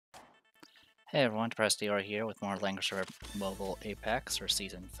Hey everyone, DepressedDR here with more Langrisser Mobile Apex for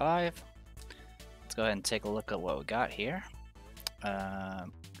Season 5. Let's go ahead and take a look at what we got here.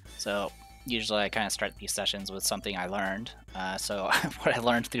 So usually I kind of start these sessions with something I learned. So what I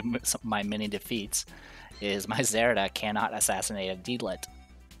learned through my mini defeats is my Zerda cannot assassinate a D-Lit.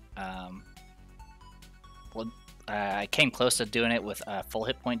 I came close to doing it with a full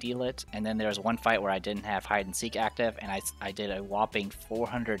hit point D-Lit, and then there was one fight where I didn't have hide and seek active, and I did a whopping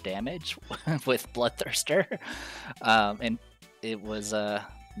 400 damage with Bloodthirster, and it was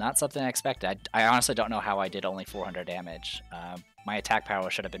not something I expected. I honestly don't know how I did only 400 damage. My attack power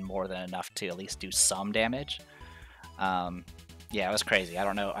should have been more than enough to at least do some damage. Yeah, it was crazy. I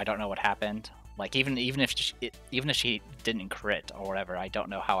don't know what happened. Like even if she didn't crit or whatever, I don't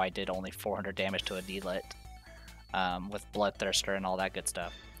know how I did only 400 damage to a D-Lit. With Bloodthirster and all that good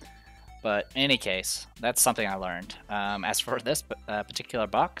stuff. But in any case, that's something I learned. As for this particular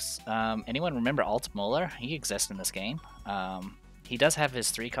box, anyone remember Alt Muller? He exists in this game. He does have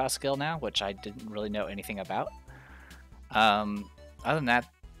his 3-cost skill now, which I didn't really know anything about. Other than that,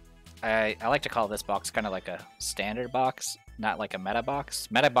 I like to call this box kind of like a standard box, not like a meta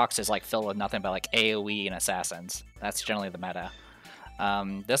box. Meta box is like filled with nothing but like AoE and assassins. That's generally the meta.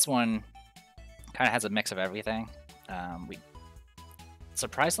 This one kind of has a mix of everything. We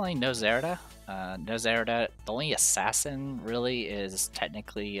surprisingly no Zerda. No Zerda. The only assassin really is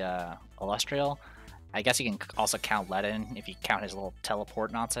technically Illustrial. I guess you can also count Ledin if you count his little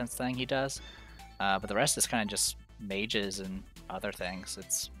teleport nonsense thing he does. But the rest is kind of just mages and other things.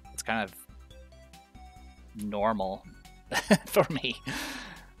 It's kind of normal for me,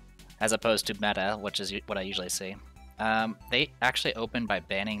 as opposed to meta, which is what I usually see. They actually opened by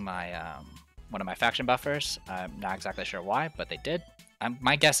banning my one of my faction buffers. I'm not exactly sure why, but they did.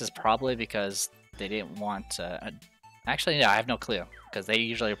 My guess is probably because they didn't want actually, no, I have no clue, because they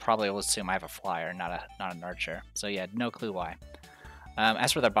usually probably will assume I have a flyer, not a nurture. So yeah, no clue why.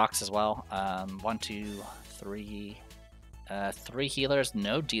 As for their box as well, 1, 2, 3, 3 healers,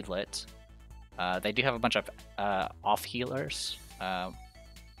 no D-Lit. They do have a bunch of off healers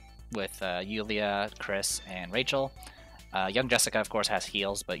with Yulia, Chris, and Rachel. Young Jessica, of course, has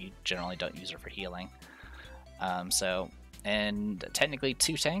heals, but you generally don't use her for healing. And technically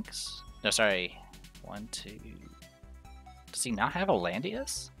 2 tanks. No, sorry, 1, 2. Does he not have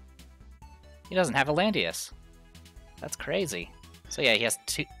Olandius? He doesn't have Olandius. That's crazy. So yeah, he has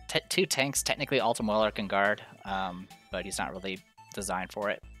two tanks. Technically, Alta Muller can guard, but he's not really designed for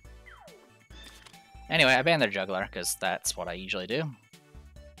it. Anyway, I banned their juggler because that's what I usually do.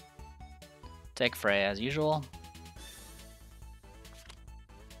 Take Freya as usual.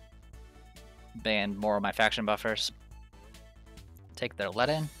 Ban more of my faction buffers. Take their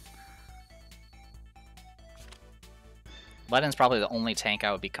Ledin. Ledin's probably the only tank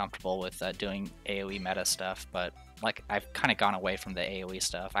I would be comfortable with doing AoE meta stuff, but like I've kind of gone away from the AoE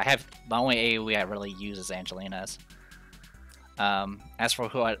stuff. The only AoE I really use is Angelina's. As for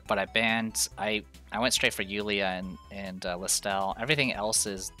what I banned, I went straight for Yulia and Listel. Everything else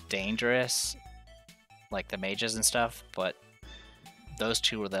is dangerous, like the mages and stuff, but those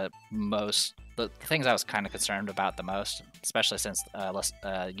two were the things I was kind of concerned about the most, especially since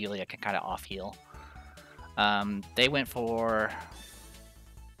Yulia can kind of off-heal. They went for,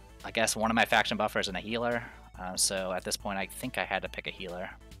 I guess, one of my faction buffers and a healer, so at this point I think I had to pick a healer.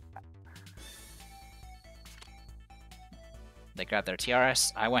 They grabbed their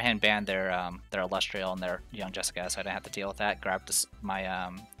TRS. I went ahead and banned their Illustrial and their Young Jessica, so I didn't have to deal with that. Grabbed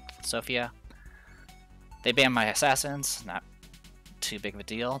my Sophia. They banned my Assassins, not too big of a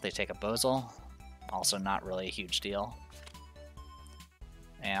deal. They take a Bozel, also not really a huge deal.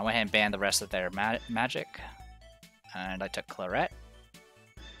 And I went ahead and banned the rest of their magic, and I took Claret.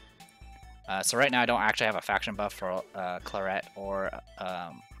 So right now I don't actually have a faction buff for Claret or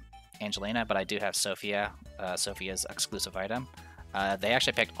Angelina, but I do have Sophia, Sophia's exclusive item. They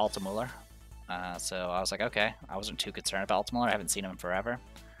actually picked Alta Muller, so I was like, okay, I wasn't too concerned about Alta Muller. I haven't seen him in forever.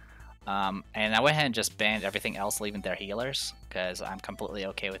 And I went ahead and just banned everything else, leaving their healers, because I'm completely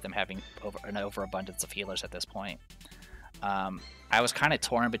okay with them having an overabundance of healers at this point. I was kind of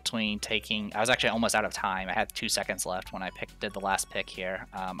torn between taking... I was actually almost out of time. I had 2 seconds left when I did the last pick here.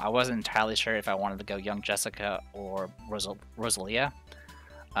 I wasn't entirely sure if I wanted to go Young Jessica or Rosalia,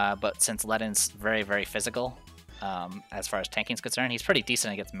 but since Ledin's very, very physical, as far as tanking is concerned, he's pretty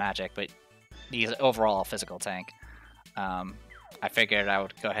decent against magic, but he's overall a physical tank. I figured I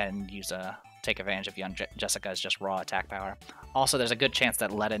would go ahead and take advantage of Young Jessica's just raw attack power. Also, there's a good chance that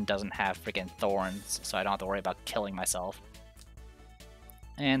Ledin doesn't have freaking thorns, so I don't have to worry about killing myself.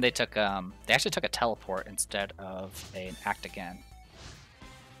 And they actually took a teleport instead of an act again.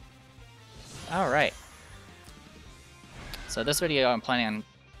 Alright. So this video I'm planning on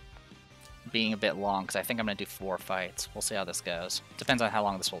being a bit long, because I think I'm going to do 4 fights. We'll see how this goes. Depends on how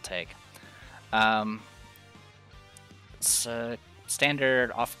long this will take. So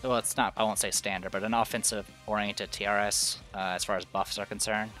standard off. Well, it's not. I won't say standard, but an offensive-oriented TRS as far as buffs are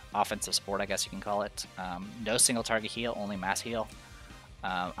concerned. Offensive support, I guess you can call it. No single target heal, only mass heal.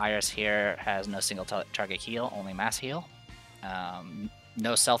 Iris here has no single target heal, only mass heal.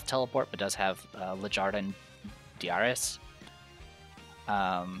 No self teleport, but does have Lejarden DRS.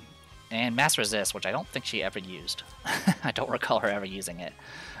 And mass resist, which I don't think she ever used. I don't recall her ever using it.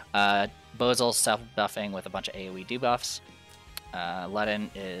 Bozel's self-buffing with a bunch of AoE debuffs. Ledin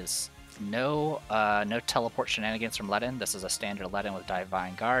is no teleport shenanigans from Ledin. This is a standard Ledin with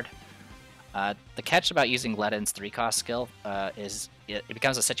Divine Guard. The catch about using Ledin's 3-cost skill is it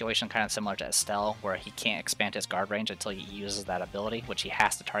becomes a situation kind of similar to Estelle, where he can't expand his guard range until he uses that ability, which he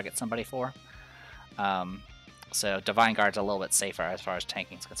has to target somebody for. So Divine Guard's a little bit safer as far as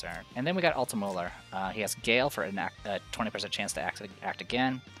tanking is concerned. And then we got Ultimuller. He has Gale for a 20% chance to act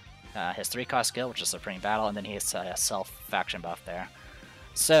again. His 3-cost skill, which is Supreme Battle, and then he has a self-faction buff there.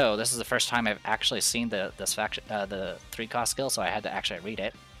 So this is the first time I've actually seen the 3-cost skill, so I had to actually read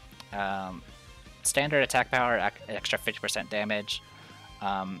it. Standard attack power, extra 50% damage.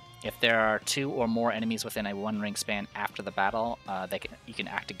 If there are 2 or more enemies within a 1 ring span after the battle, you can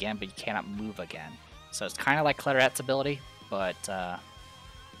act again, but you cannot move again. So it's kind of like Clairette's ability, but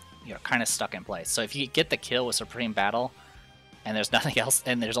you're kind of stuck in place. So if you get the kill with Supreme Battle, and there's nothing else,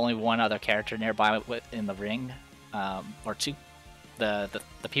 and there's only one other character nearby in the ring, or 2, the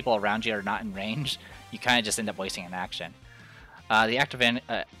people around you are not in range, you kind of just end up wasting an action. The act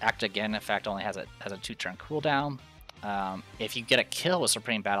again effect only has a 2-turn cooldown. If you get a kill with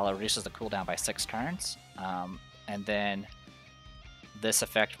Supreme Battle, it reduces the cooldown by 6 turns, and then this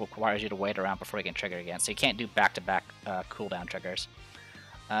effect requires you to wait around before you can trigger again, so you can't do back-to-back cooldown triggers.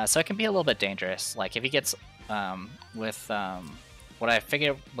 So it can be a little bit dangerous. Like if he gets what I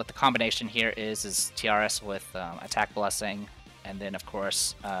figure what the combination here is TRS with Attack Blessing, and then of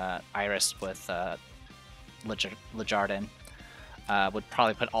course Iris with Lejarden. Would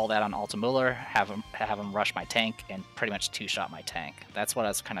probably put all that on Ultimuller, have him rush my tank, and pretty much 2-shot my tank. That's what I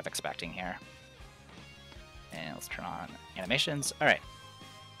was kind of expecting here. And let's turn on animations. Alright.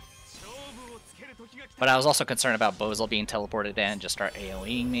 But I was also concerned about Bozel being teleported in and just start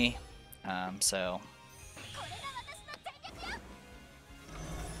AoEing me.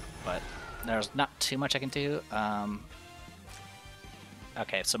 But there's not too much I can do.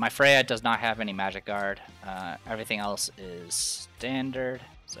 Okay, so my Freya does not have any Magic Guard. Everything else is standard,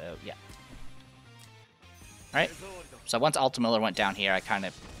 so yeah. Alright, so once Ultimuller went down here, I kind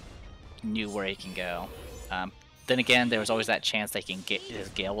of knew where he can go. Then again, there was always that chance that he can get his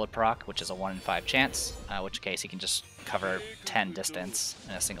Galewood proc, which is a 1 in 5 chance, in which case he can just cover 10 distance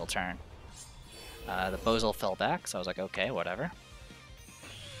in a single turn. The Bozel fell back, so I was like, okay, whatever.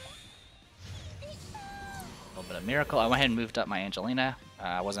 A little bit of Miracle. I went ahead and moved up my Angelina.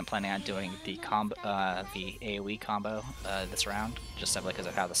 I wasn't planning on doing the AoE combo this round, just simply because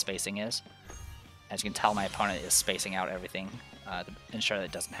of how the spacing is. As you can tell, my opponent is spacing out everything to ensure that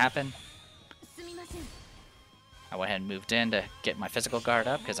it doesn't happen. I went ahead and moved in to get my physical guard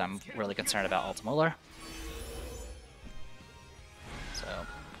up because I'm really concerned about Ultimuller. So,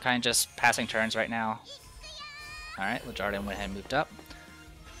 kind of just passing turns right now. Alright, Lejarden went ahead and moved up.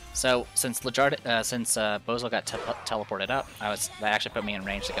 So, since Bozel got teleported up, that actually put me in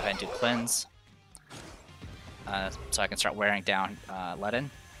range to go ahead and do Cleanse. So I can start wearing down Ledin.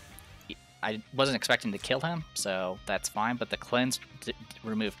 I wasn't expecting to kill him, so that's fine, but the Cleanse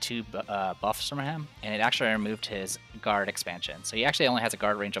removed 2 buffs from him, and it actually removed his guard expansion. So he actually only has a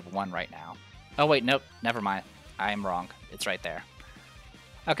guard range of 1 right now. Oh wait, nope, never mind. I am wrong. It's right there.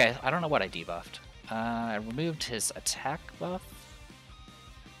 Okay, I don't know what I debuffed. I removed his attack buff.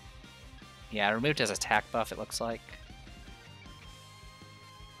 Yeah, I removed his attack buff, it looks like.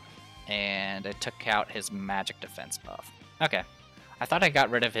 And I took out his magic defense buff. Okay. I thought I got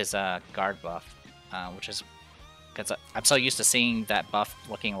rid of his guard buff, which is because I'm so used to seeing that buff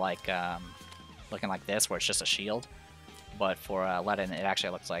looking like this, where it's just a shield. But for Ledin, it actually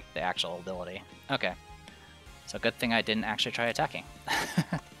looks like the actual ability. Okay, so good thing I didn't actually try attacking.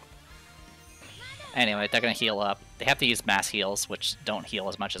 Anyway, they're gonna heal up. They have to use mass heals, which don't heal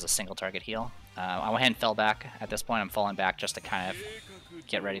as much as a single target heal. I went ahead and fell back. At this point, I'm falling back just to kind of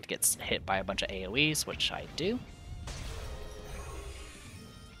get ready to get hit by a bunch of AoEs, which I do.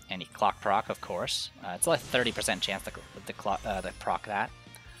 And he clock proc, of course. It's like 30% chance to proc that.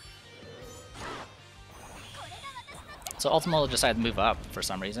 So Ultimate decided to move up for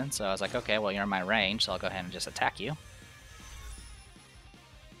some reason, so I was like, okay, well you're in my range, so I'll go ahead and just attack you.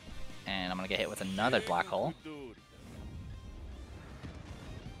 And I'm gonna get hit with another black hole.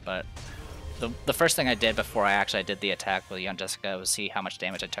 But the first thing I did before I actually did the attack with Young Jessica was see how much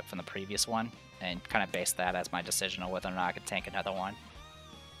damage I took from the previous one, and kind of base that as my decision on whether or not I could tank another one.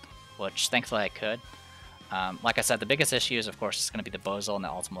 Which thankfully I could. Like I said, the biggest issue is, of course, it's going to be the Bozal and the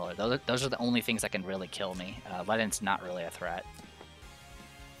Ultimate. Those are the only things that can really kill me. Lenin's not really a threat.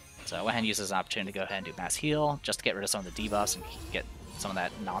 So I went ahead and used this opportunity to go ahead and do Mass Heal, just to get rid of some of the debuffs and get some of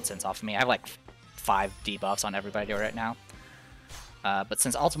that nonsense off of me. I have like 5 debuffs on everybody right now. But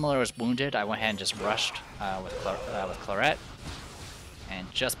since Ultimate was wounded, I went ahead and just rushed with Claret, and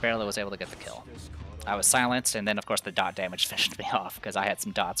just barely was able to get the kill. I was silenced, and then of course the dot damage finished me off, because I had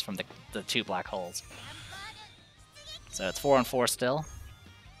some dots from the 2 black holes. So it's 4-on-4 still.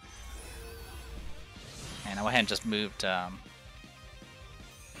 And I went ahead and just moved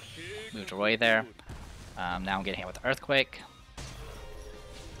away there. Now I'm getting hit with Earthquake.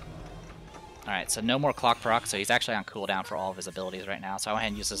 Alright, so no more Clock proc, so he's actually on cooldown for all of his abilities right now. So I went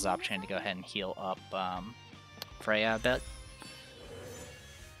ahead and use this opportunity to go ahead and heal up Freya a bit.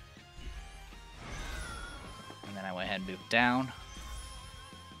 And then I went ahead and moved down.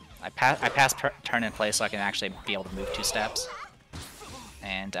 I passed turn in place so I can actually be able to move 2 steps.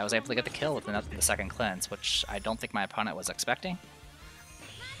 And I was able to get the kill with the second cleanse, which I don't think my opponent was expecting.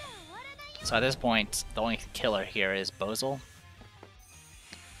 So at this point, the only killer here is Bozal.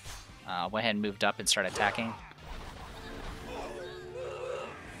 I went ahead and moved up and started attacking.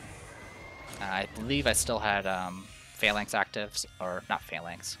 I believe I still had Phalanx actives, or not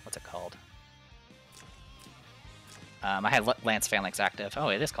Phalanx, what's it called? I had Lance Phalanx active. Oh,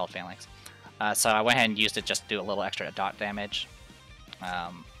 it is called Phalanx. So I went ahead and used it just to do a little extra dot damage.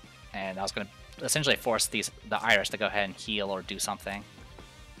 And I was going to essentially force the Iris to go ahead and heal or do something.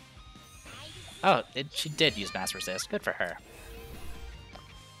 Oh, she did use Mass Resist. Good for her.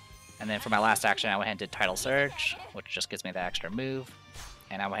 And then for my last action, I went ahead and did Tidal Surge, which just gives me the extra move.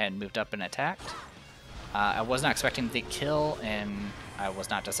 And I went ahead and moved up and attacked. I was not expecting the kill, and I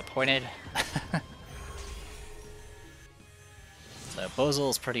was not disappointed. So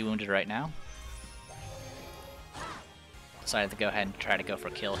Bozal's pretty wounded right now. Decided to go ahead and try to go for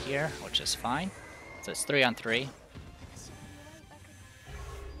a kill here, which is fine. So it's 3-on-3.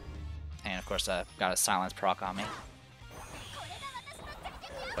 And of course I've got a silence proc on me.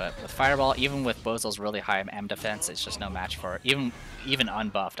 But with Fireball, even with Bozal's really high M defense, it's just no match for it. Even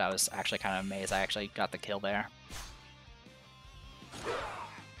unbuffed, I was actually kind of amazed I actually got the kill there.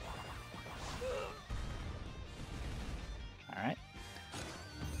 Alright.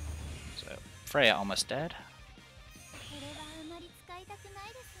 So Freya almost dead.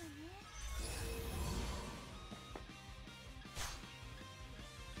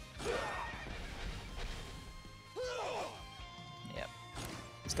 Yep.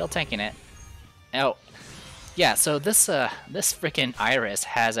 Still tanking it. Oh, yeah. So this this freaking Iris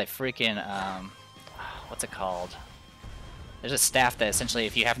has a freaking what's it called? There's a staff that essentially,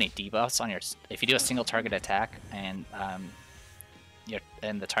 if you have any debuffs on your, if you do a single target attack and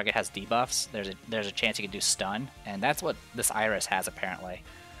the target has debuffs, there's a chance you can do stun, and that's what this Iris has apparently.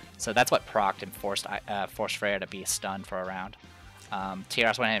 So that's what procced and forced Freya to be stunned for a round.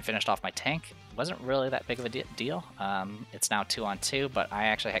 TRS went ahead and finished off my tank. Wasn't really that big of a deal. It's now 2-on-2, but I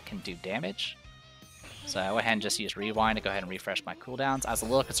actually can do damage. So I went ahead and just used Rewind to go ahead and refresh my cooldowns. I was a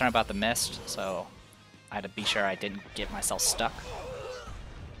little concerned about the mist, so I had to be sure I didn't get myself stuck.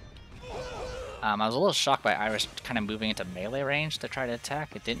 I was a little shocked by Iris kind of moving into melee range to try to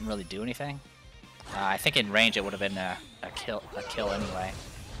attack. It didn't really do anything. I think in range it would have been a kill anyway.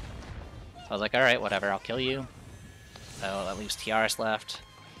 So I was like, alright, whatever, I'll kill you. So that leaves Tiaris left.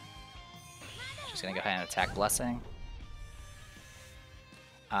 She's gonna go ahead and attack Blessing.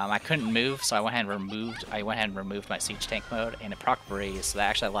 I couldn't move, so I went ahead and removed my siege tank mode, and it proc Breeze, so that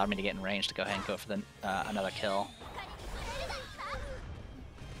actually allowed me to get in range to go ahead and go for the another kill.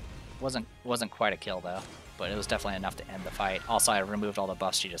 Wasn't quite a kill though, but it was definitely enough to end the fight. Also, I removed all the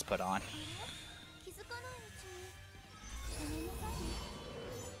buffs she just put on.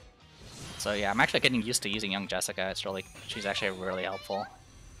 So yeah, I'm actually getting used to using Young Jessica. She's actually really helpful.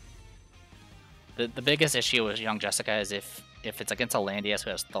 The biggest issue with Young Jessica is if it's against a Landius who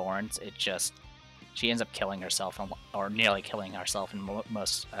has thorns, she ends up killing herself, or nearly killing herself in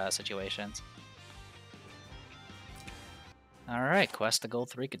most situations. Alright, Quest to Gold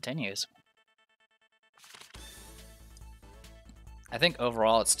 3 continues. I think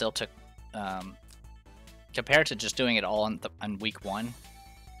overall it still took, compared to just doing it all on week 1,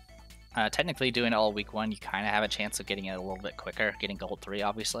 Technically, doing it all week 1, you kind of have a chance of getting it a little bit quicker, getting gold 3,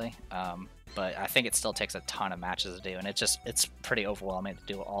 obviously. But I think it still takes a ton of matches to do, and it's pretty overwhelming to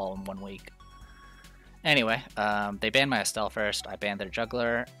do it all in 1 week. Anyway, they banned my Estelle first. I banned their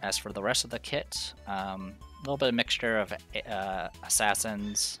Juggler. As for the rest of the kit, a little bit of mixture of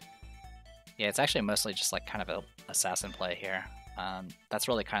assassins. Yeah, it's actually mostly just like kind of an assassin play here. That's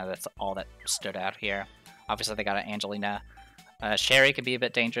really that's all that stood out here. Obviously, they got an Angelina. Sherry can be a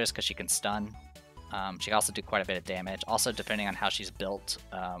bit dangerous because she can stun. She can also do quite a bit of damage. Also, depending on how she's built,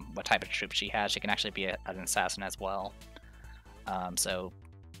 what type of troop she has, she can actually be an assassin as well. So,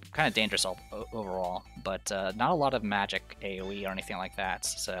 kind of dangerous overall, but not a lot of magic AoE or anything like that.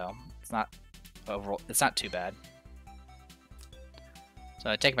 So it's not overall. It's not too bad. So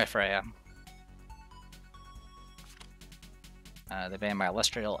I take my Freya. They ban my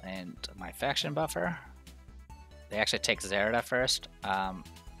Illustrial and my faction buffer. They actually take Zerida first.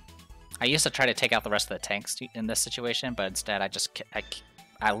 I used to try to take out the rest of the tanks in this situation, but instead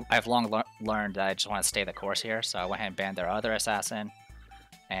I've long learned that I just want to stay the course here, so I went ahead and banned their other assassin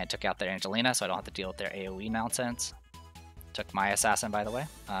and took out their Angelina, so I don't have to deal with their AoE nonsense. Took my assassin, by the way.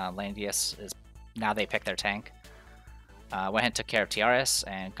 Landius is... Now they pick their tank. Went ahead and took care of TRS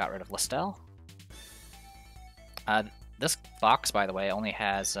and got rid of Listel. This box, by the way, only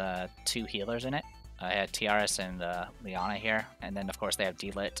has 2 healers in it. I had TRS and Liana here, and then of course they have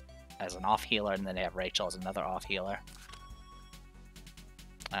D-Lit as an off healer, and then they have Rachel as another off healer.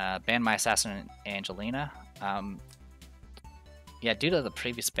 Banned my assassin Angelina. Yeah, due to the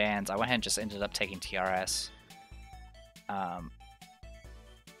previous bans, I went ahead and just ended up taking TRS.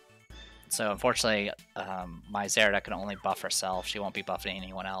 So unfortunately, my Zerida can only buff herself. She won't be buffing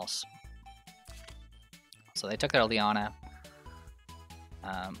anyone else. So they took their Liana.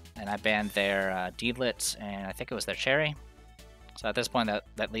 And I banned their D-Lit, and I think it was their Cherry. So at this point,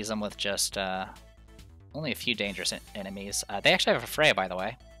 that leaves them with just only a few dangerous enemies. They actually have a Freya, by the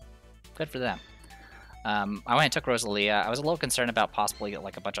way. Good for them. I went and took Rosalia. I was a little concerned about possibly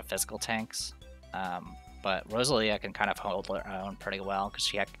like a bunch of physical tanks, but Rosalia can kind of hold her own pretty well because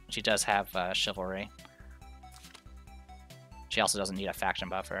she does have Chivalry. She also doesn't need a faction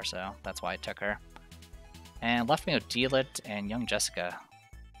buffer, so that's why I took her. And left me with D-Lit and Young Jessica.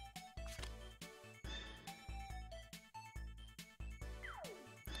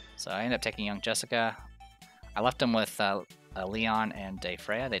 So I ended up taking Young Jessica. I left them with Leon and a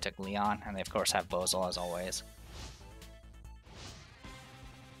Freya. They took Leon, and they of course have Bozel as always.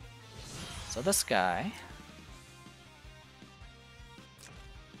 So this guy...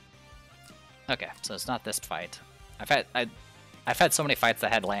 Okay, so it's not this fight. I've had so many fights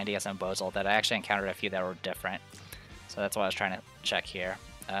that had Landius and Bozel that I actually encountered a few that were different. So that's what I was trying to check here.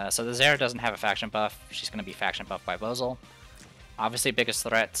 So the Zera doesn't have a faction buff. She's going to be faction buffed by Bozel. Obviously, biggest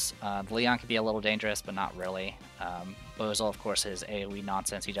threats. Leon can be a little dangerous, but not really. Bozel, of course, is AoE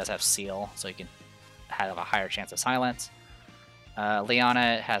nonsense. He does have Seal, so he can have a higher chance of silence.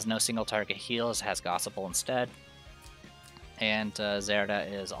 Liana has no single target heals, has Gossipal instead. And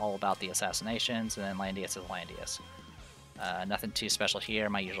Zerida is all about the assassinations, and then Landius is Landius. Nothing too special here.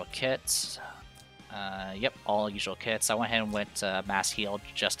 My usual kits. Yep, all usual kits. I went ahead and went mass healed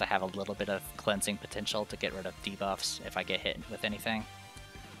just to have a little bit of cleansing potential to get rid of debuffs if I get hit with anything.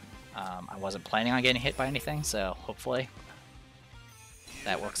 I wasn't planning on getting hit by anything, so hopefully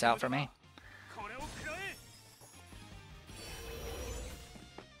that works out for me.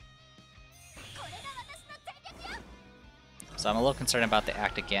 So I'm a little concerned about the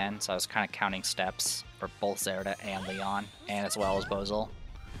act again, so I was kind of counting steps for both Zerida and Leon, and as well as Bozel.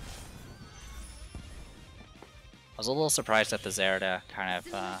 I was a little surprised that the Zerida kind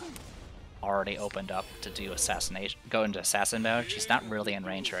of already opened up to do assassination, go into assassin mode. She's not really in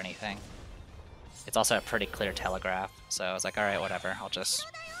range or anything. It's also a pretty clear telegraph, so I was like, alright, whatever, I'll just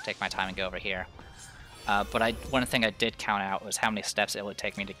take my time and go over here. But one thing I did count out was how many steps it would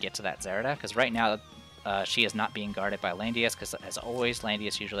take me to get to that Zerida, because right now she is not being guarded by Landius, because as always,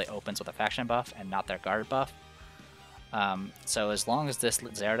 Landius usually opens with a faction buff and not their guard buff. So as long as this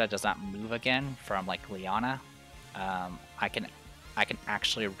Zerida does not move again from like Liana, I can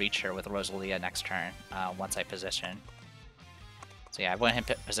actually reach her with Rosalia next turn once I position. So yeah, I went ahead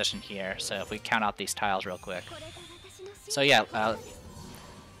and position here. So if we count out these tiles real quick. So yeah,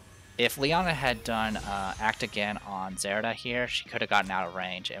 if Liana had done Act Again on Zerida here, she could have gotten out of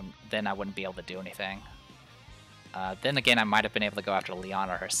range, and then I wouldn't be able to do anything. Then again, I might have been able to go after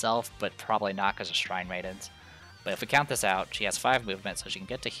Liana herself, but probably not because of Shrine Maidens. But if we count this out, she has 5 movement, so she can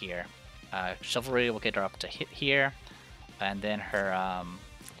get to here. Chivalry will get her up to hit here, and then her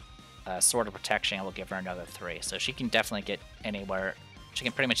Sword of Protection will give her another 3. So she can definitely get anywhere she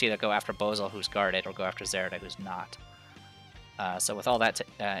can pretty much either go after Bozel, who's guarded, or go after Zerida, who's not. So with all that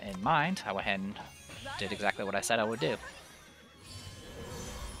in mind, I went ahead and did exactly what I said I would do.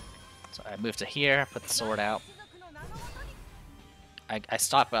 So I moved to here, put the sword out. I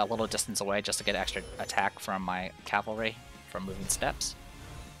stopped a little distance away just to get extra attack from my cavalry from moving steps.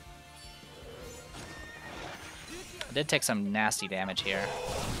 I did take some nasty damage here,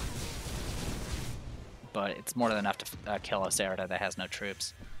 but it's more than enough to kill a Zerida that has no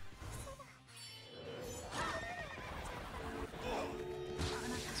troops.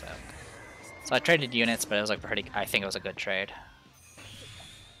 So I traded units, but it was like I think it was a good trade.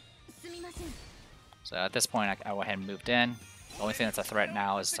 So at this point, I went ahead and moved in. The only thing that's a threat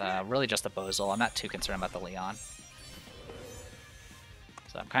now is really just the Bozel. I'm not too concerned about the Leon.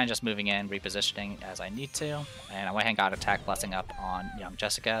 So I'm kind of just moving in, repositioning as I need to. And I went ahead and got attack blessing up on young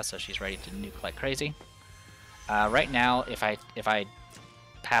Jessica, so she's ready to nuke like crazy. Right now, if I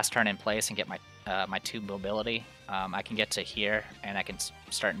pass turn in place and get my my 2 mobility, I can get to here and I can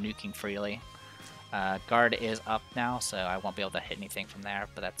start nuking freely. Guard is up now, so I won't be able to hit anything from there,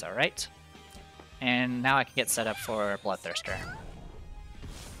 but that's alright. And now I can get set up for Bloodthirster.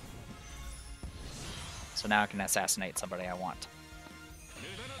 So now I can assassinate somebody I want.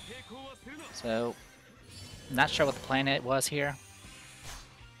 So, not sure what the plan it was here.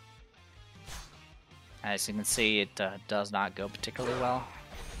 As you can see, it does not go particularly well.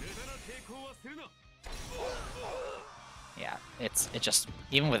 Yeah, it just,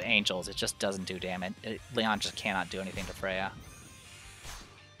 even with angels, it just doesn't do damage. Leon just cannot do anything to Freya.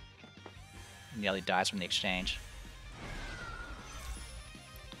 Nearly dies from the exchange.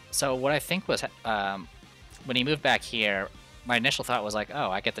 So what I think was, when he moved back here, my initial thought was like,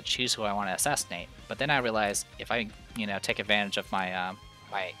 oh, I get to choose who I want to assassinate. But then I realized if I, take advantage of my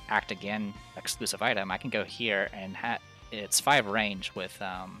my Act Again exclusive item, I can go here and it's 5 range with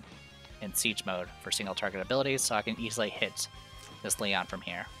in siege mode for single target abilities, so I can easily hit this Leon from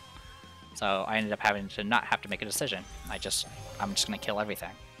here. So I ended up having to not have to make a decision. I'm just gonna kill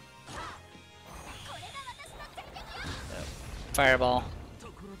everything. So, Fireball.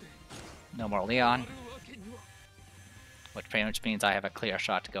 No more Leon. Which pretty much means I have a clear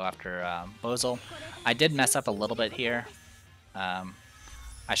shot to go after Bozel. I did mess up a little bit here.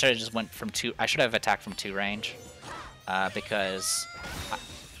 I should have just went from 2. I should have attacked from 2 range because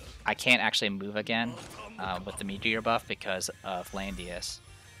I can't actually move again with the meteor buff because of Landius.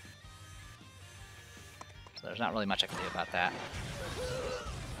 So there's not really much I can do about that.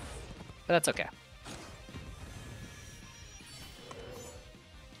 But that's okay.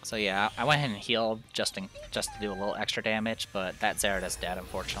 So yeah, I went ahead and healed just to do a little extra damage, but that Zerida's dead,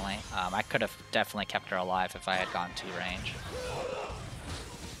 unfortunately. I could have definitely kept her alive if I had gone 2 range.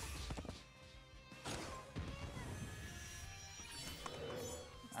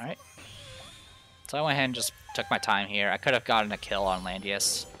 Alright. So I went ahead and just took my time here. I could have gotten a kill on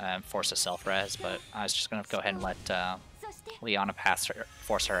Landius and forced a self-res, but I was just going to go ahead and let Leona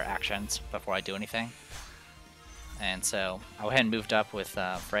force her actions before I do anything. And so I went ahead and moved up with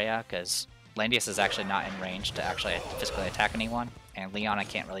Freya, because Landius is actually not in range to actually physically attack anyone, and Leona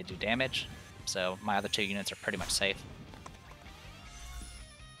can't really do damage, so my other 2 units are pretty much safe.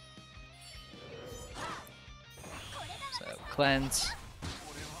 So cleanse,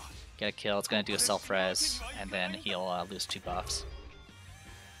 get a kill, it's going to do a self-res, and then he'll lose 2 buffs.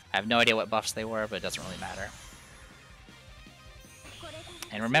 I have no idea what buffs they were, but it doesn't really matter.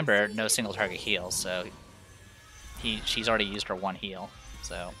 And remember, no single target heals, so she's already used her 1 heal,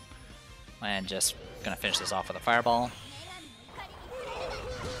 so I'm just gonna finish this off with a fireball.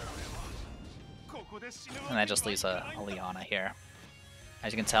 And that just leaves a Leona here.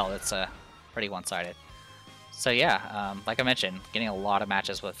 As you can tell, it's pretty one-sided. So yeah, like I mentioned, getting a lot of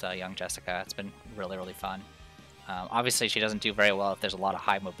matches with young Jessica. It's been really, really fun. Obviously, she doesn't do very well if there's a lot of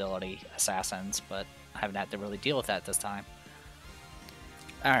high mobility assassins, but I haven't had to really deal with that this time.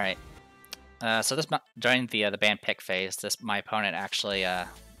 Alright. So during the band pick phase, my opponent actually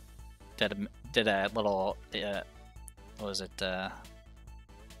did a little what was it,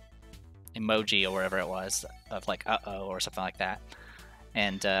 emoji or whatever it was of like uh-oh or something like that,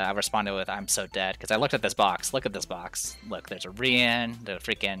 and I responded with "I'm so dead" because I looked at this box. Look at this box. Look, there's a Rian, there's a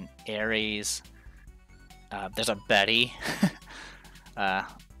freaking Ares, there's a Betty.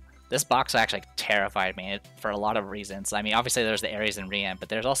 This box actually terrified me for a lot of reasons. I mean, obviously there's the Ares and Rian, but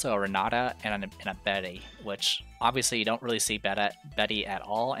there's also a Renata and a Betty, which obviously you don't really see Betty at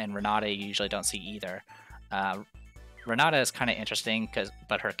all, and Renata you usually don't see either. Renata is kind of interesting,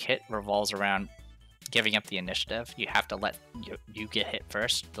 but her kit revolves around giving up the initiative. You have to let you get hit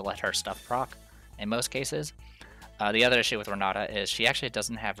first to let her stuff proc in most cases. The other issue with Renata is she actually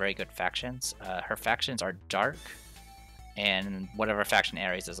doesn't have very good factions. Her factions are dark, and whatever faction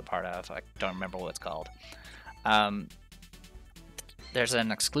Ares is a part of, I don't remember what it's called. There's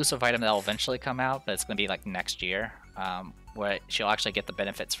an exclusive item that will eventually come out, but it's going to be like next year, where she'll actually get the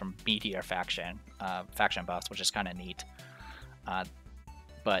benefits from Meteor faction buffs, which is kind of neat.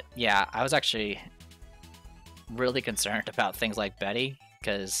 But yeah, I was actually really concerned about things like Betty,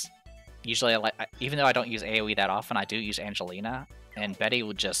 because usually, even though I don't use AoE that often, I do use Angelina, and Betty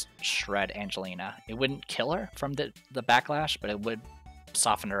would just shred Angelina. It wouldn't kill her from the backlash, but it would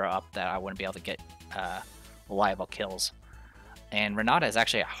soften her up that I wouldn't be able to get reliable kills. And Renata is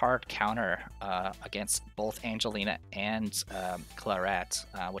actually a hard counter against both Angelina and Claret,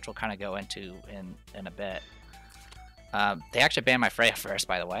 which we'll kind of go into in a bit. They actually banned my Freya first,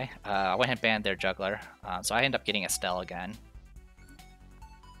 by the way. I went and banned their Juggler, so I end up getting Estelle again.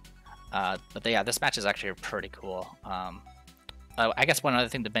 But yeah, this match is actually pretty cool. I guess one other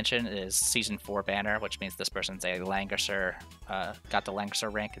thing to mention is Season 4 banner, which means this person's a Langrisser, got the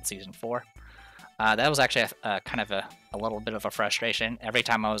Langrisser rank in Season 4. That was actually kind of a little bit of a frustration. Every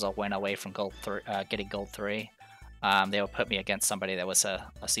time I was a win away from getting Gold 3, they would put me against somebody that was a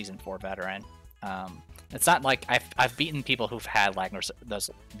Season 4 veteran. It's not like I've beaten people who've had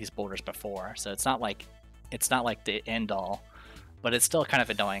these borders before, so it's not like the end all, but it's still kind of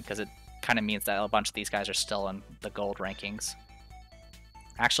annoying because it kind of means that a bunch of these guys are still in the gold rankings.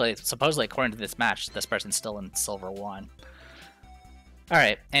 Actually, supposedly according to this match, this person's still in Silver 1.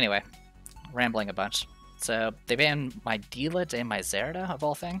 Alright, anyway, rambling a bunch. So they banned my Delit and my Zerda, of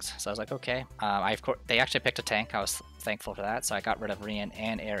all things, so I was like, okay. They actually picked a tank, I was thankful for that, so I got rid of Rian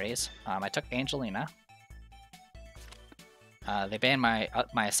and Ares. I took Angelina. They banned my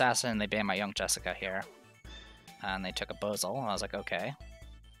Assassin, they banned my Young Jessica here. And they took a Bozel, and I was like, okay.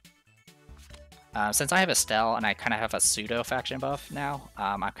 Since I have Estelle and I kind of have a pseudo faction buff now,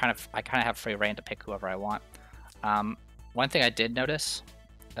 I kind of have free reign to pick whoever I want. One thing I did notice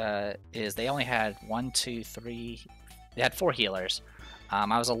is they only had 1, 2, 3. They had 4 healers.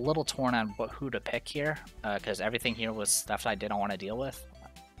 I was a little torn on who to pick here because everything here was stuff I didn't want to deal with,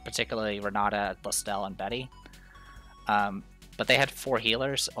 particularly Renata, Estelle, and Betty. But they had 4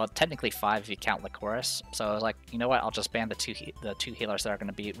 healers, well, technically 5 if you count Lycoris. So I was like, you know what? I'll just ban the two healers that are going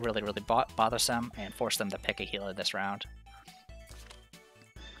to be really, really bothersome and force them to pick a healer this round.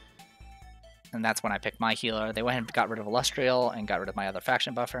 And that's when I picked my healer. They went and got rid of Illustrial and got rid of my other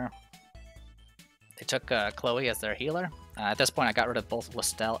faction buffer. They took Chloe as their healer. At this point, I got rid of both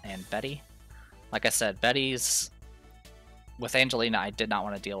Estelle and Betty. Like I said, with Angelina, I did not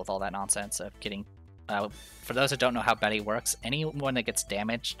want to deal with all that nonsense of getting... for those who don't know how Betty works, anyone that gets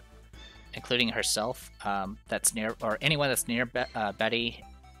damaged, including herself, anyone that's near Betty,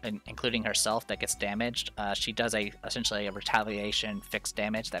 including herself, that gets damaged, she does essentially a retaliation fixed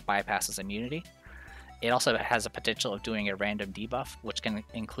damage that bypasses immunity. It also has a potential of doing a random debuff, which can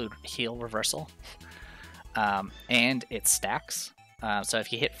include heal reversal, and it stacks. So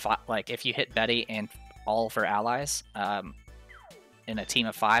if you hit Betty and all of her allies, in a team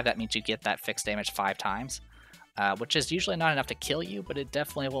of 5, that means you get that fixed damage 5 times, which is usually not enough to kill you, but it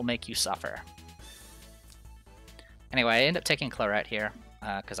definitely will make you suffer. Anyway, I ended up taking Claret here,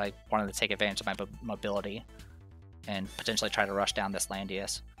 because I wanted to take advantage of my mobility and potentially try to rush down this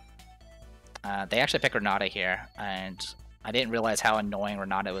Landius. They actually picked Renata here, and I didn't realize how annoying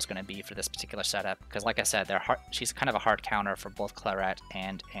Renata was going to be for this particular setup, because like I said, she's kind of a hard counter for both Claret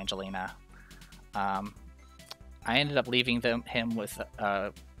and Angelina. I ended up leaving him with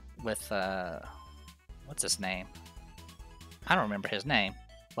what's his name? I don't remember his name.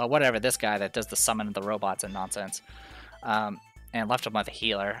 Well, whatever, this guy that does the summon of the robots and nonsense. And left him with a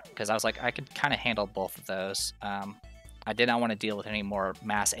healer, because I was like, I could kind of handle both of those. I did not want to deal with any more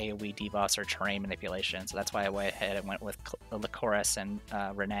mass AoE debuffs or terrain manipulation, so that's why I went ahead and went with Lycoris and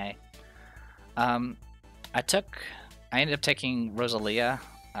Renee. I ended up taking Rosalia,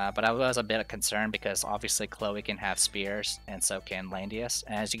 but I was a bit concerned because obviously Chloe can have spears, and so can Landius.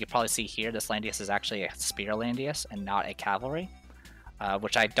 And as you can probably see here, this Landius is actually a spear Landius and not a cavalry,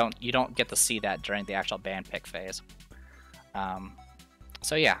 which you don't get to see that during the actual band pick phase.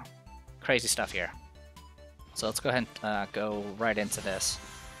 So yeah, crazy stuff here. So let's go ahead and go right into this.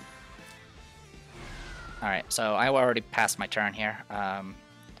 Alright, so I already passed my turn here.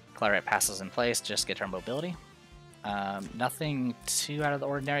 Claret passes in place, just get her mobility. Nothing too out of the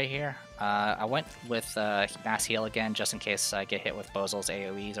ordinary here. I went with mass heal again, just in case I get hit with Bozel's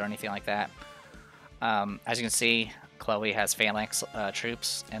AoEs or anything like that. As you can see, Chloe has Phalanx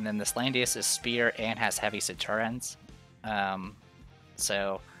troops, and then this Landius is spear and has heavy Centurions.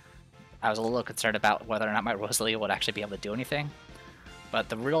 So I was a little concerned about whether or not my Rosalia would actually be able to do anything. But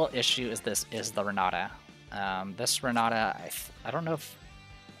the real issue is the Renata. This Renata, I don't know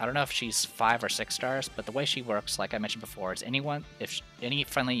if she's 5 or 6 stars, but the way she works, like I mentioned before, is if any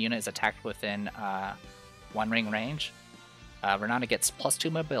friendly unit is attacked within 1 ring range, Renata gets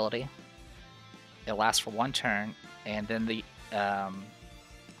 +2 mobility. It lasts for 1 turn, and then the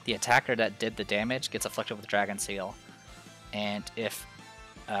attacker that did the damage gets afflicted with Dragon Seal. And if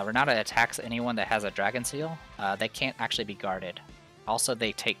Renata attacks anyone that has a Dragon Seal, they can't actually be guarded. Also,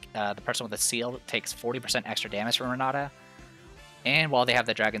 they take the person with the seal takes 40% extra damage from Renata, and while they have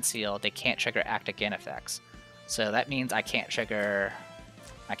the Dragon Seal, they can't trigger Act Again effects. So that means I can't trigger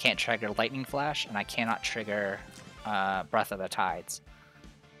Lightning Flash, and I cannot trigger Breath of the Tides.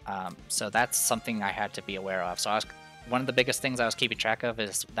 So that's something I had to be aware of. So one of the biggest things I was keeping track of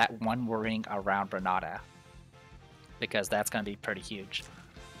is that 1 ring around Renata, because that's going to be pretty huge.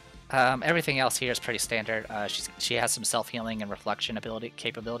 Everything else here is pretty standard. She has some self-healing and reflection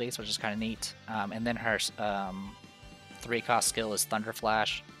capabilities, which is kind of neat. And then her 3-cost skill is Thunder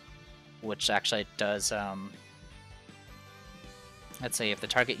Flash, which actually does, let's say if the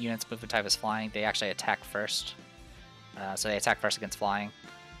target unit's movement type is flying, they actually attack first. So they attack first against flying.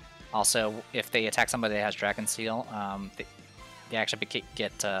 Also, if they attack somebody that has Dragon Seal, they actually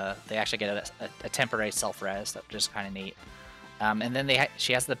get a temporary self-res, which is kind of neat. And then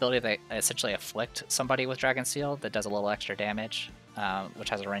she has the ability to essentially afflict somebody with Dragon Seal that does a little extra damage, which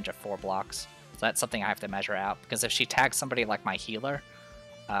has a range of 4 blocks. So that's something I have to measure out, because if she tags somebody like my healer,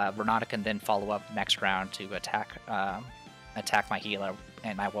 Renata can then follow up next round to attack my healer,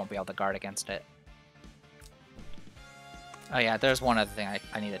 and I won't be able to guard against it. Oh yeah, there's one other thing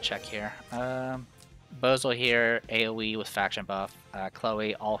I need to check here. Bozo here, AoE with faction buff,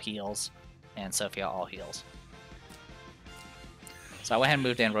 Chloe all heals, and Sophia all heals. So I went ahead and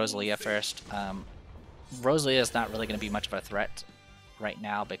moved in Rosalia first. Rosalia is not really going to be much of a threat right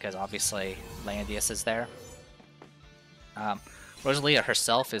now because obviously Landius is there. Rosalia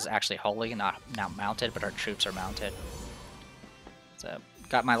herself is actually wholly not mounted, but her troops are mounted. So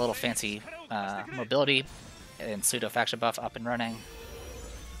got my little fancy mobility and pseudo faction buff up and running.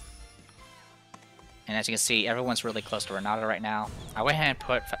 And as you can see, everyone's really close to Renata right now. I went ahead and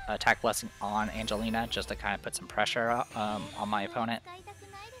put Attack Blessing on Angelina just to kind of put some pressure on my opponent.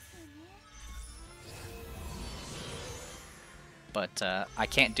 But I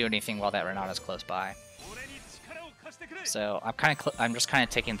can't do anything while that Renata's close by. So I'm just kind of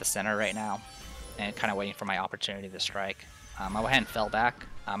taking the center right now and kind of waiting for my opportunity to strike. I went ahead and fell back.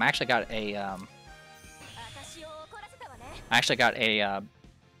 I actually got a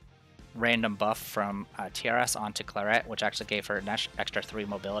random buff from TRS onto Claret, which actually gave her an extra 3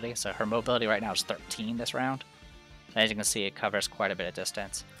 mobility. So her mobility right now is 13 this round. As you can see, it covers quite a bit of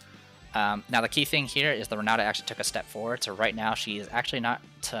distance. Now the key thing here is the Renata actually took a step forward. So right now she is actually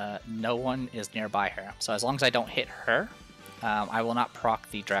no one is nearby her. So as long as I don't hit her, I will not proc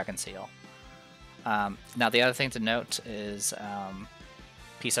the Dragon Seal. Now the other thing to note is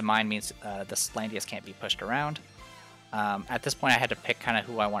Peace of Mind means this Landius can't be pushed around. At this point I had to pick kind of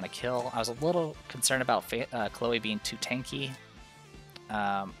who I want to kill. I was a little concerned about Chloe being too tanky.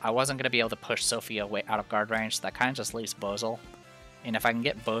 I wasn't going to be able to push Sophia way out of guard range, so that kind of just leaves Bozel. And if I can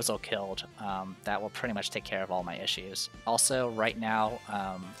get Bozel killed, that will pretty much take care of all my issues. Also, right now,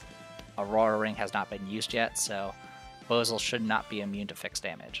 Aurora Ring has not been used yet, so Bozel should not be immune to fixed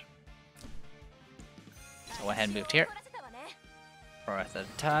damage. So I went ahead and moved here. Breath of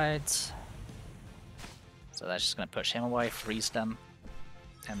the Tides. So that's just going to push him away, freeze them,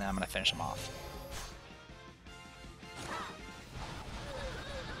 and then I'm going to finish him off.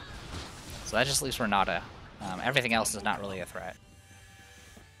 So that just leaves Renata. Everything else is not really a threat.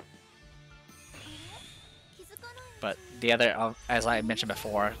 But the other, as I mentioned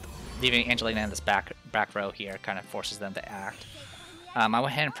before, leaving Angelina in this back row here kind of forces them to act. I went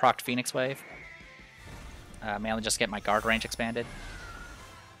ahead and procced Phoenix Wave. Mainly just get my guard range expanded.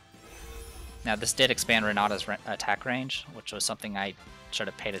 Now this did expand Renata's attack range, which was something I should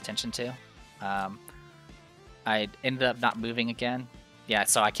have paid attention to. I ended up not moving again. Yeah,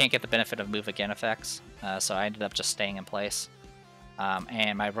 so I can't get the benefit of move again effects, so I ended up just staying in place.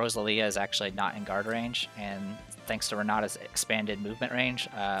 And my Rosalia is actually not in guard range, and thanks to Renata's expanded movement range,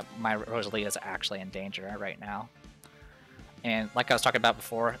 my Rosalia is actually in danger right now. And like I was talking about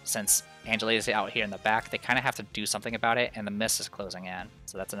before, since Angelina is out here in the back, they kind of have to do something about it, and the mist is closing in.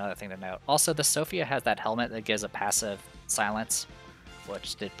 So that's another thing to note. Also, the Sophia has that helmet that gives a passive silence,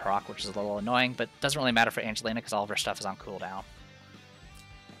 which did proc, which is a little annoying, but doesn't really matter for Angelina because all of her stuff is on cooldown.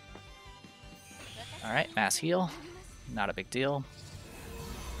 Alright, mass heal. Not a big deal.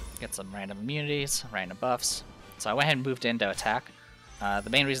 Get some random immunities, random buffs. So I went ahead and moved in to attack. The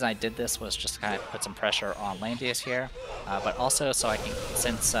main reason I did this was just to kind of put some pressure on Landius here, but also so I can,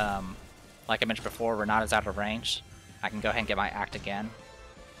 since, like I mentioned before, Renata's out of range, I can go ahead and get my act again.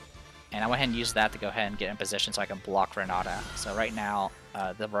 And I went ahead and use that to go ahead and get in position so I can block Renata. So right now,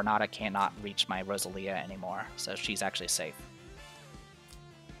 the Renata cannot reach my Rosalia anymore, so she's actually safe.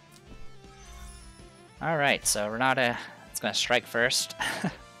 Alright, so Renata is going to strike first.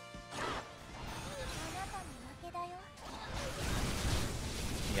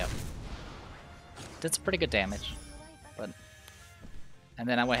 Yep. Did some pretty good damage. And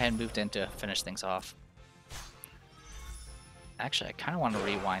then I went ahead and moved in to finish things off. Actually, I kind of want to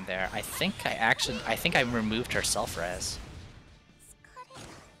rewind there. I think I removed her self-res.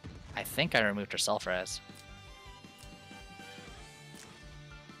 I think I removed her self-res.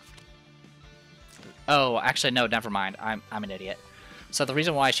 Oh, actually, no, never mind. I'm an idiot. So the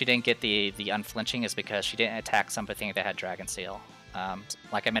reason why she didn't get the unflinching is because she didn't attack something that had Dragon Seal.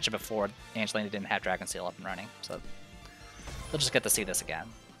 Like I mentioned before, Angelina didn't have Dragon Seal up and running, so we'll just get to see this again.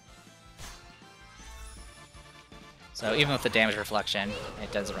 So even with the damage reflection,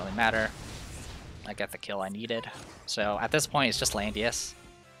 it doesn't really matter. I got the kill I needed. So at this point, it's just Landius.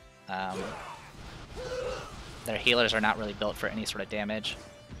 Their healers are not really built for any sort of damage.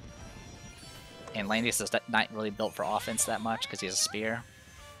 And Landius is not really built for offense that much because he has a spear.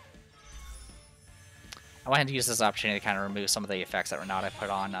 I went ahead and use this opportunity to kind of remove some of the effects that Renata put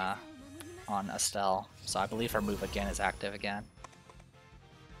on Estelle. So I believe her move again is active again.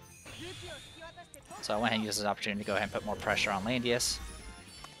 So I went ahead and used this opportunity to go ahead and put more pressure on Landius.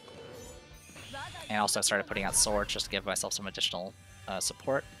 And also started putting out swords just to give myself some additional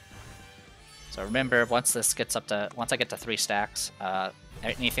support. So remember, once I get to 3 stacks,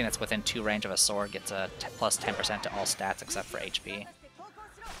 anything that's within 2 range of a sword gets a plus 10% to all stats except for HP.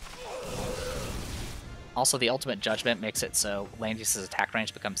 Also, the Ultimate Judgment makes it so Landius' attack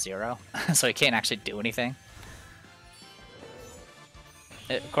range becomes 0, so he can't actually do anything.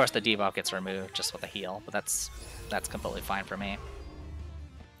 Of course, the debuff gets removed just with a heal, but that's completely fine for me.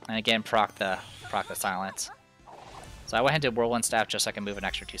 And again, proc the silence. So I went ahead and did Whirlwind Staff just so I can move an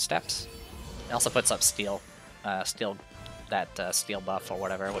extra 2 steps. It also puts up steel buff or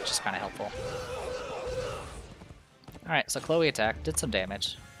whatever, which is kind of helpful. Alright, so Chloe attacked, did some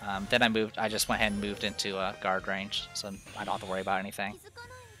damage. Then I just went ahead and moved into guard range, so I don't have to worry about anything.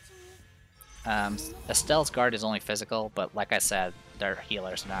 Estelle's guard is only physical, but like I said, their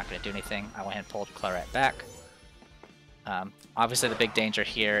healers are not going to do anything. I went ahead and pulled Claret back. Obviously the big danger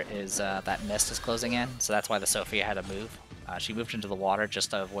here is that mist is closing in, so that's why the Sophia had to move. She moved into the water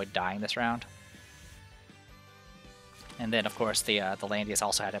just to avoid dying this round. And then of course the Landius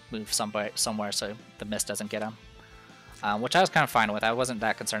also had to move somewhere so the mist doesn't get him. Which I was kind of fine with. I wasn't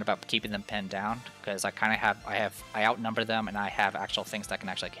that concerned about keeping them pinned down because I outnumber them and I have actual things that can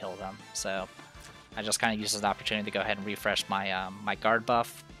actually kill them. So I just kind of used as an opportunity to go ahead and refresh my my guard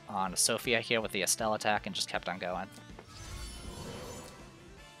buff on Sophia here with the Estelle attack and just kept on going.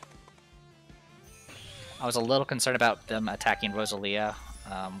 I was a little concerned about them attacking Rosalia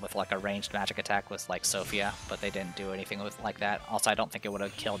with like a ranged magic attack with like Sophia, but they didn't do anything with like that. Also, I don't think it would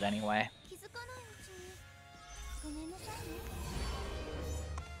have killed anyway.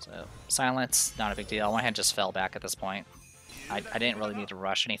 So, silence, not a big deal. I went ahead and just fell back at this point. I didn't really need to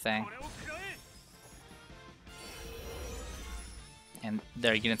rush anything. And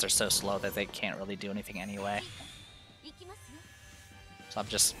their units are so slow that they can't really do anything anyway. So I'm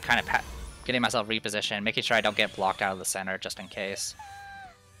just kind of getting myself repositioned, making sure I don't get blocked out of the center just in case.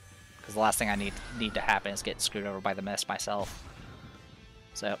 Because the last thing I need to happen is get screwed over by the mist myself.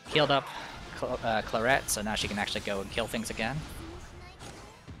 So, healed up Claret, so now she can actually go and kill things again.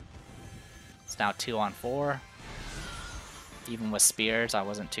 It's now 2 on 4. Even with spears, I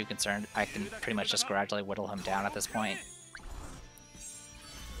wasn't too concerned. I can pretty much just gradually whittle him down at this point.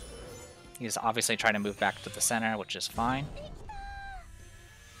 He's obviously trying to move back to the center, which is fine.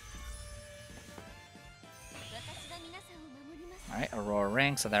 Alright, Aurora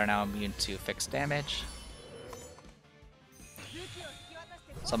Ring, so they're now immune to fixed damage.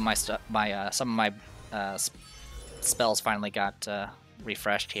 Some of my spells finally got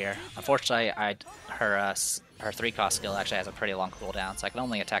refreshed here. Unfortunately, her 3-cost skill actually has a pretty long cooldown, so I can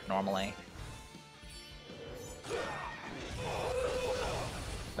only attack normally.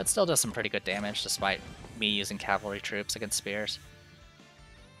 But still does some pretty good damage despite me using cavalry troops against spears.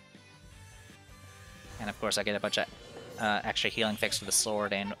 And of course I get a bunch of extra healing thanks to the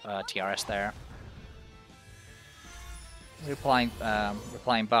sword and TRS there. We're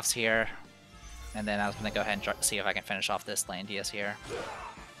applying buffs here, and then I was going to go ahead and see if I can finish off this Landius here.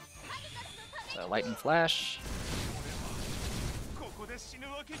 So Lightning Flash.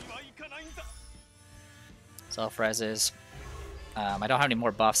 Self-reses. I don't have any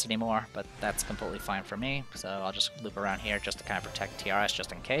more buffs anymore, but that's completely fine for me, so I'll just loop around here just to kind of protect TRS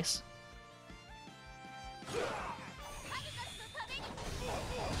just in case.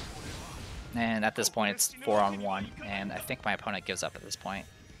 And at this point it's 4-on-1, and I think my opponent gives up at this point.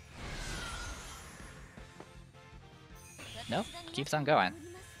 Nope, keeps on going.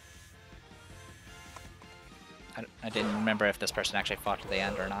 I didn't remember if this person actually fought to the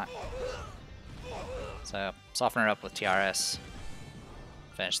end or not. So, soften her up with TRS.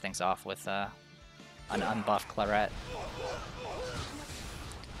 Finish things off with an unbuffed Claret.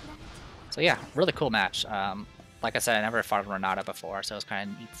 So yeah, really cool match. Like I said, I never fought Renata before, so it was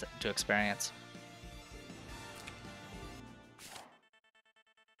kind of neat to experience.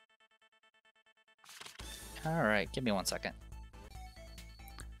 Alright, give me 1 second.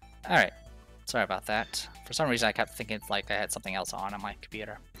 Alright, sorry about that. For some reason I kept thinking like I had something else on my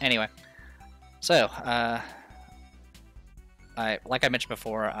computer. Anyway, so, like I mentioned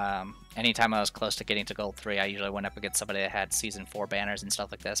before, anytime I was close to getting to Gold 3, I usually went up against somebody that had Season 4 banners and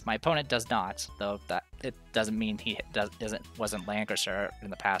stuff like this. My opponent does not, though that it doesn't mean he wasn't Langrisser in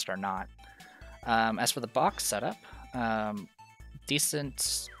the past or not. As for the box setup,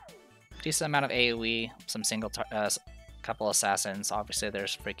 decent amount of AoE, some single couple assassins. Obviously,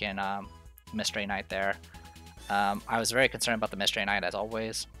 there's freaking Mystery Knight there. I was very concerned about the Mystery Knight as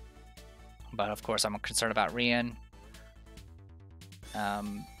always, but of course I'm concerned about Rian.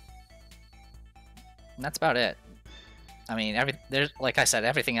 And that's about it. I mean, like I said,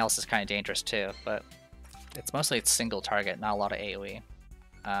 everything else is kind of dangerous too, but it's mostly single target, not a lot of AoE.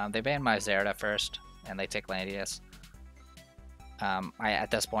 They banned my Zerda first, and they take Landius. At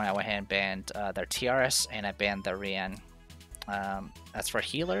this point, I went ahead and banned their TRS, and I banned the Rian. As for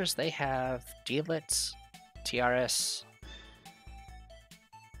healers, they have Deedlit, TRS,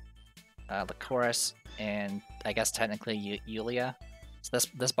 Lycoris, and I guess technically Yulia. So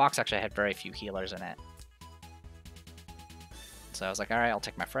this box actually had very few healers in it. So I was like, alright, I'll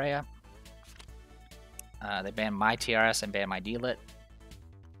take my Freya. They banned my TRS and banned my Deedlit.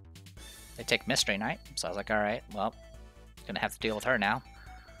 They take Mystery Knight, so I was like, alright, well, gonna have to deal with her now.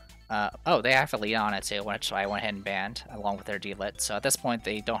 Oh, they have a Leona too, which I went ahead and banned, along with their Deedlit. So at this point,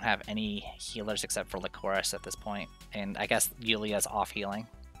 they don't have any healers except for Lycoris at this point, and I guess Yulia's off healing.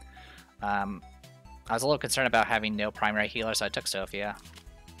 I was a little concerned about having no primary healer, so I took Sophia,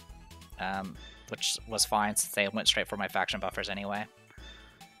 which was fine since they went straight for my faction buffers anyway.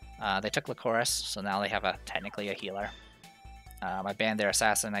 They took Lycoris, so now they have technically a healer. I banned their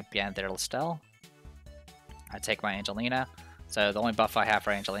Assassin, I banned their Listel. I take my Angelina. So the only buff I have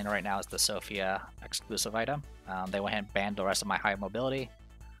for Angelina right now is the Sophia exclusive item. They went ahead and banned the rest of my high mobility.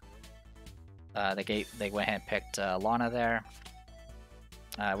 They went ahead and picked Lana there.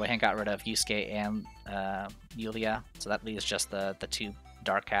 Went ahead and got rid of Yusuke and Yulia, so that leaves just the two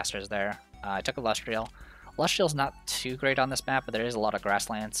dark casters there. I took Illustrial. Illustrial's not too great on this map, but there is a lot of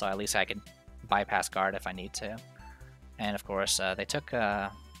grassland, so at least I can bypass guard if I need to. And of course,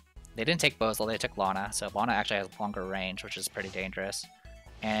 they didn't take Bozal, they took Lana, so Lana actually has longer range, which is pretty dangerous.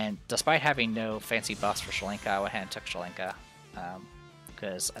 And despite having no fancy buffs for Shalinka, I went ahead and took Shalinka,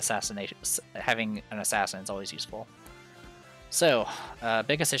 because having an assassin is always useful. So,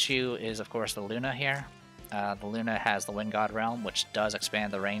 biggest issue is of course the Luna here. The Luna has the Wind God Realm, which does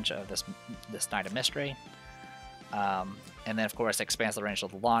expand the range of this Knight of Mystery. And then of course it expands the range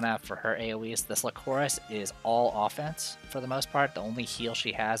of the Lana for her AoEs. This Lycoris is all offense for the most part. The only heal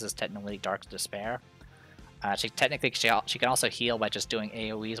she has is technically Dark Despair. She can also heal by just doing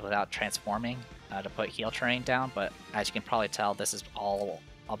AoEs without transforming to put heal terrain down, but as you can probably tell, this is all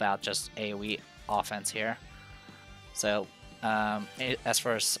about just AoE offense here. So, as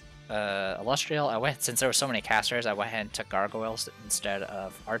far as Illustrial, since there were so many casters, I went ahead and took Gargoyles instead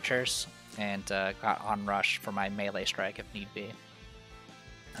of Archers, and got on Rush for my melee strike if need be.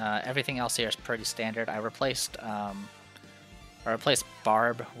 Everything else here is pretty standard. I replaced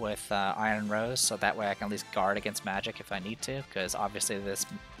Barb with Iron Rose, so that way I can at least guard against magic if I need to, because obviously this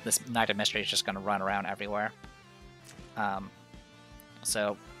Knight of Mystery is just going to run around everywhere.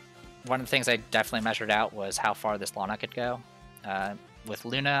 So one of the things I definitely measured out was how far this Lana could go. With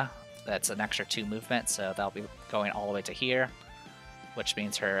Luna, that's an extra 2 movement, so that'll be going all the way to here, which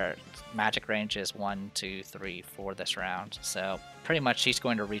means her magic range is 1, 2, 3, 4 this round. So pretty much she's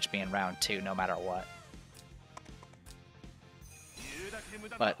going to reach me in round 2 no matter what.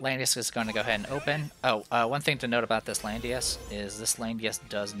 But Landius is going to go ahead and open. Oh, one thing to note about this Landius is this Landius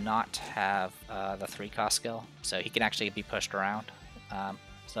does not have the 3-cost skill, so he can actually be pushed around.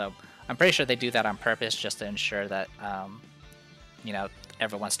 So I'm pretty sure they do that on purpose just to ensure that, you know,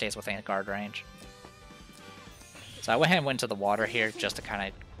 everyone stays within guard range. So I went ahead and went to the water here just to kind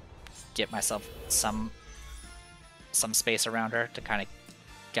of get myself some space around her to kind of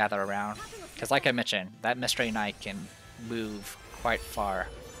gather around. Because like I mentioned, that Mystery Knight can move quite far.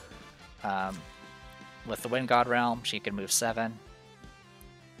 With the Wind God Realm, she can move 7.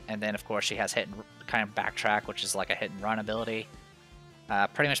 And then, of course, she has hit and kind of backtrack, which is like a hit and run ability.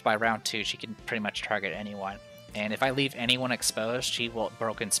 Pretty much by round 2, she can pretty much target anyone. And if I leave anyone exposed, she will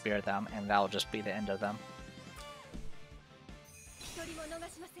Broken Spear them, and that'll just be the end of them.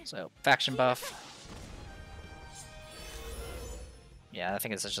 So, faction buff. Yeah, I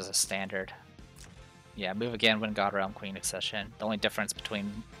think it's just a standard. Yeah, move again, Wind God Realm, Queen Accession. The only difference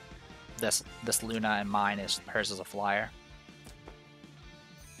between this Luna and mine is hers is a flyer.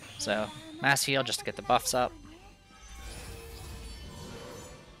 So, mass heal just to get the buffs up.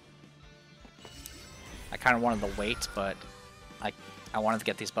 I kind of wanted to wait, but I wanted to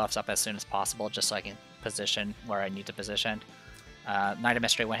get these buffs up as soon as possible just so I can position where I need to position. Knight of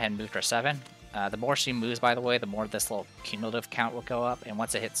Mystery went ahead and moved her 7. The more she moves, by the way, the more this little cumulative count will go up, and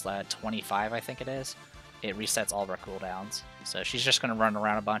once it hits 25, I think it is, it resets all of her cooldowns. So she's just going to run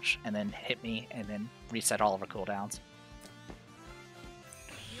around a bunch and then hit me and then reset all of her cooldowns.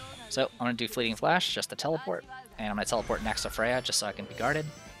 So I'm going to do Fleeting Flash just to teleport, and I'm going to teleport next to Freya just so I can be guarded.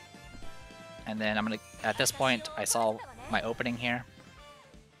 And then I'm going to, at this point, I saw my opening here.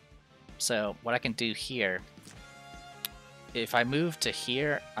 So what I can do here, if I move to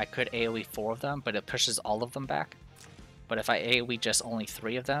here, I could AoE 4 of them, but it pushes all of them back. But if I AoE just only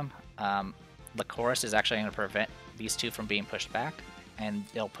 3 of them, the chorus is actually going to prevent these 2 from being pushed back, and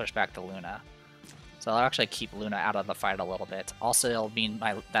it'll push back the Luna. So I'll actually keep Luna out of the fight a little bit. Also, it'll mean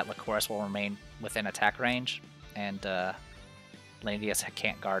that Lycoris will remain within attack range, and Langrisser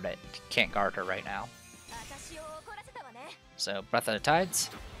can't guard it. Can't guard her right now. So Breath of the Tides,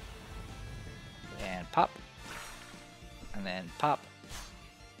 and pop, and then pop.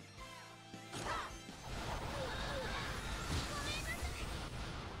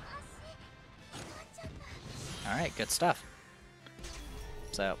 Alright, good stuff.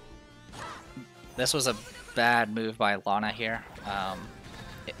 So, this was a bad move by Lana here.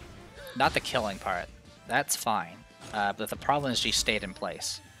 Not the killing part. That's fine. But the problem is she stayed in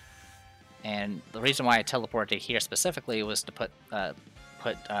place. And the reason why I teleported here specifically was to put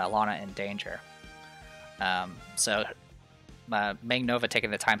Lana in danger. So, Mang Nova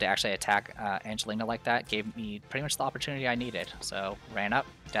taking the time to actually attack Angelina like that gave me pretty much the opportunity I needed. So ran up,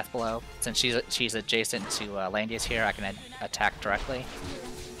 death blow. Since she's adjacent to Landius here, I can attack directly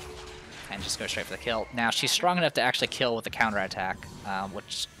and just go straight for the kill. Now she's strong enough to actually kill with a counter attack,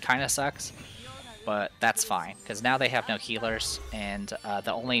 which kind of sucks, but that's fine because now they have no healers, and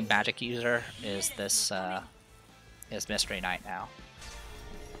the only magic user is this is Mystery Knight now.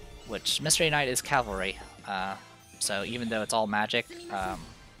 Which Mystery Knight is cavalry. So even though it's all magic,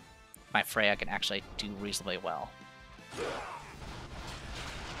 my Freya can actually do reasonably well.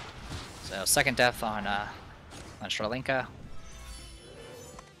 So second death on Sherlinka,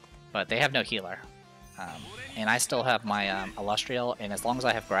 but they have no healer, and I still have my Illustrial, and as long as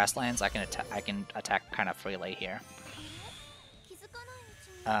I have grasslands, I can attack kind of freely here.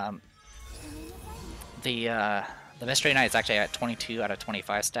 The Mystery Knight is actually at 22 out of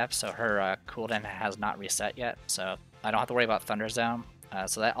 25 steps, so her cooldown has not reset yet, so I don't have to worry about Thunder Zone.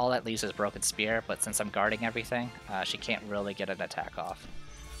 So all that leaves is Broken Spear, but since I'm guarding everything, she can't really get an attack off.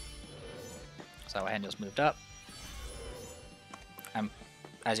 So I just moved up.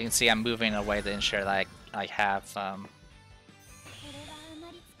 As you can see, I'm moving in a way to ensure that I have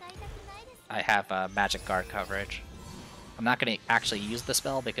magic guard coverage. I'm not going to actually use the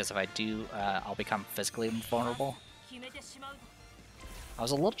spell because if I do, I'll become physically vulnerable. I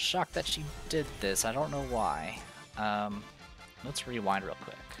was a little shocked that she did this. I don't know why. Let's rewind real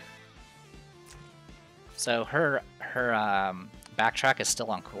quick. So her backtrack is still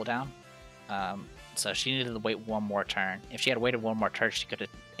on cooldown. So she needed to wait one more turn. If she had waited one more turn, she could have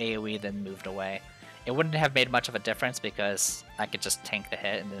AoE then moved away. It wouldn't have made much of a difference because I could just tank the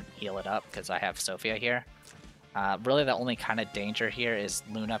hit and then heal it up because I have Sophia here. Really the only kind of danger here is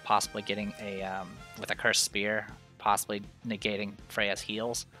Luna possibly getting a, with a Cursed Spear, possibly negating Freya's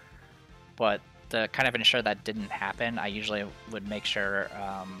heals. But to kind of ensure that didn't happen, I usually would make sure,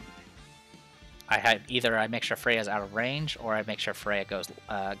 I make sure Freya's out of range, or I make sure Freya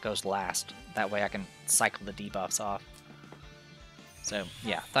goes last. That way I can cycle the debuffs off. So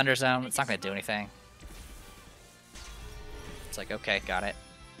yeah, Thunder Zone, it's not going to do anything. It's like, okay, got it.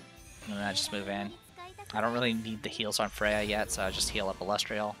 And then I just move in. I don't really need the heals on Freya yet, so I just heal up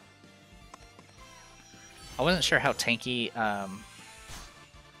Illustrial. I wasn't sure how tanky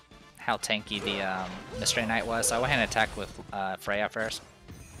the Mystery Knight was, so I went ahead and attacked with Freya first.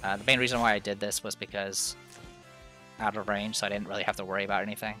 The main reason why I did this was because out of range, so I didn't really have to worry about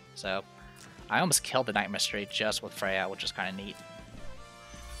anything. So I almost killed the Night Mystery just with Freya, which is kind of neat.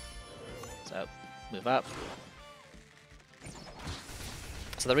 So move up.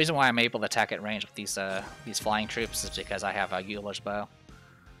 So the reason why I'm able to attack at range with these flying troops is because I have a Euler's bow.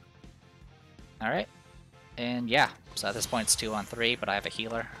 All right, and yeah, so at this point it's 2-on-3, but I have a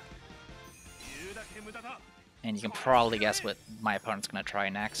healer. And you can probably guess what my opponent's going to try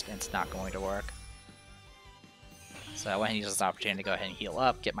next, and it's not going to work. So I went ahead and used this opportunity to go ahead and heal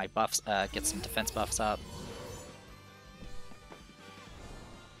up, get my buffs, get some defense buffs up.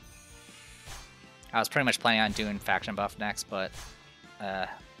 I was pretty much planning on doing faction buff next, but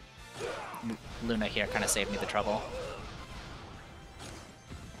Luna here kind of saved me the trouble.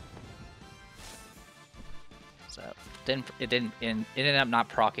 So it ended up not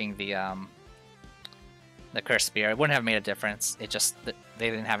proccing the Cursed Spear. It wouldn't have made a difference. It just, they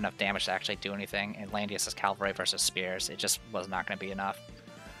didn't have enough damage to actually do anything. And Landius' Cavalry versus Spears, it just was not going to be enough.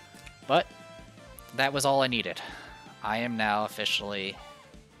 But that was all I needed. I am now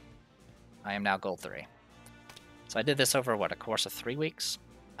Gold 3. So I did this over, what, a course of 3 weeks?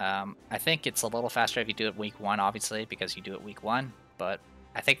 I think it's a little faster if you do it week 1, obviously, because you do it week 1. But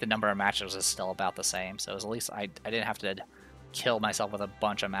I think the number of matches is still about the same. So at least I didn't have to kill myself with a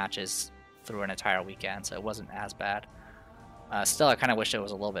bunch of matches through an entire weekend, so it wasn't as bad. Still, I kind of wish it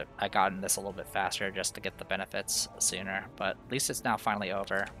was I gotten this a little bit faster just to get the benefits sooner, but at least it's now finally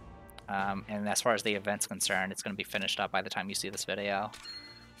over. And as far as the event's concerned, it's going to be finished up by the time you see this video,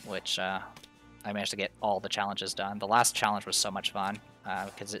 which I managed to get all the challenges done. The last challenge was so much fun,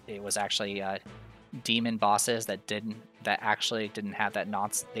 because it was actually demon bosses that actually didn't have that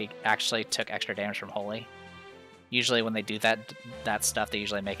nonsense. They actually took extra damage from Holy. Usually when they do that stuff, they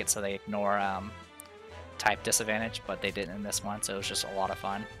usually make it so they ignore type disadvantage, but they didn't in this one, so it was just a lot of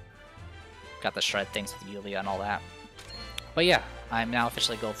fun. Got the shred things with Yulia and all that. But yeah, I'm now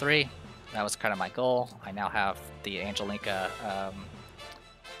officially Gold 3. That was kind of my goal. I now have the Angelika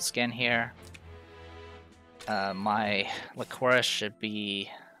skin here. My Lycoris should be...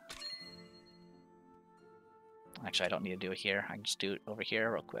 Actually, I don't need to do it here. I can just do it over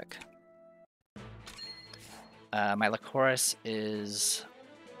here real quick. My Lycoris is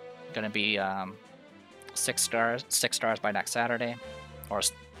going to be 6 stars by next Saturday, or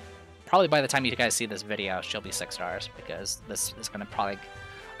probably by the time you guys see this video, she'll be 6 stars, because this is going to probably...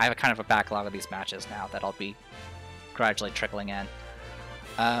 I have a kind of a backlog of these matches now that I'll be gradually trickling in.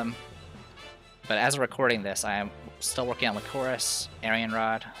 But as we're recording this, I am still working on Lycoris,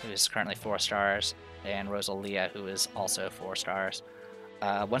 Arianrod, who is currently 4 stars, and Rosalia, who is also 4 stars.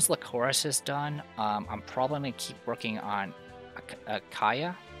 Once Lycoris is done, I'm probably going to keep working on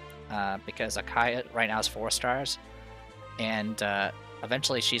Akaya, because Akaya right now is 4 stars, and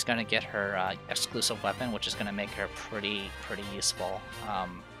eventually she's going to get her exclusive weapon, which is going to make her pretty useful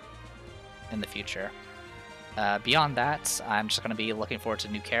in the future. Beyond that, I'm just going to be looking forward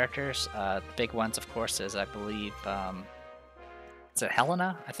to new characters. The big ones, of course, is, I believe, is it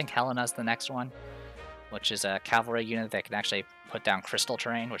Helena? I think Helena's the next one, which is a cavalry unit that can actually put down crystal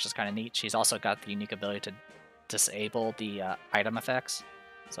terrain, which is kind of neat. She's also got the unique ability to disable the item effects.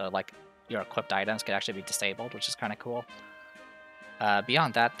 So, like, your equipped items could actually be disabled, which is kind of cool.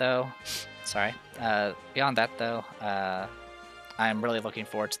 Beyond that, though, I'm really looking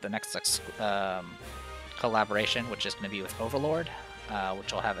forward to the next collaboration, which is going to be with Overlord,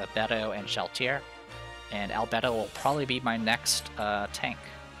 which will have Albedo and Sheltier. And Albedo will probably be my next tank,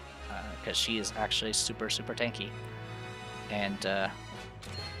 because she is actually super tanky, and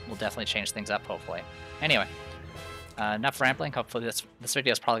will definitely change things up, hopefully. Anyway, enough rambling. Hopefully this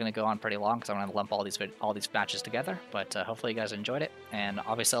video is probably going to go on pretty long, because I'm going to lump all these matches together, but hopefully you guys enjoyed it, and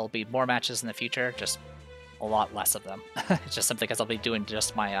obviously there'll be more matches in the future, just a lot less of them. It's just simply because I'll be doing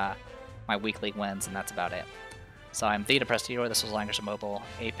just my my weekly wins, and that's about it. So I'm The Depressed Hero, this was Langrisser Mobile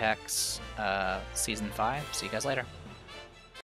Apex Season 5. See you guys later.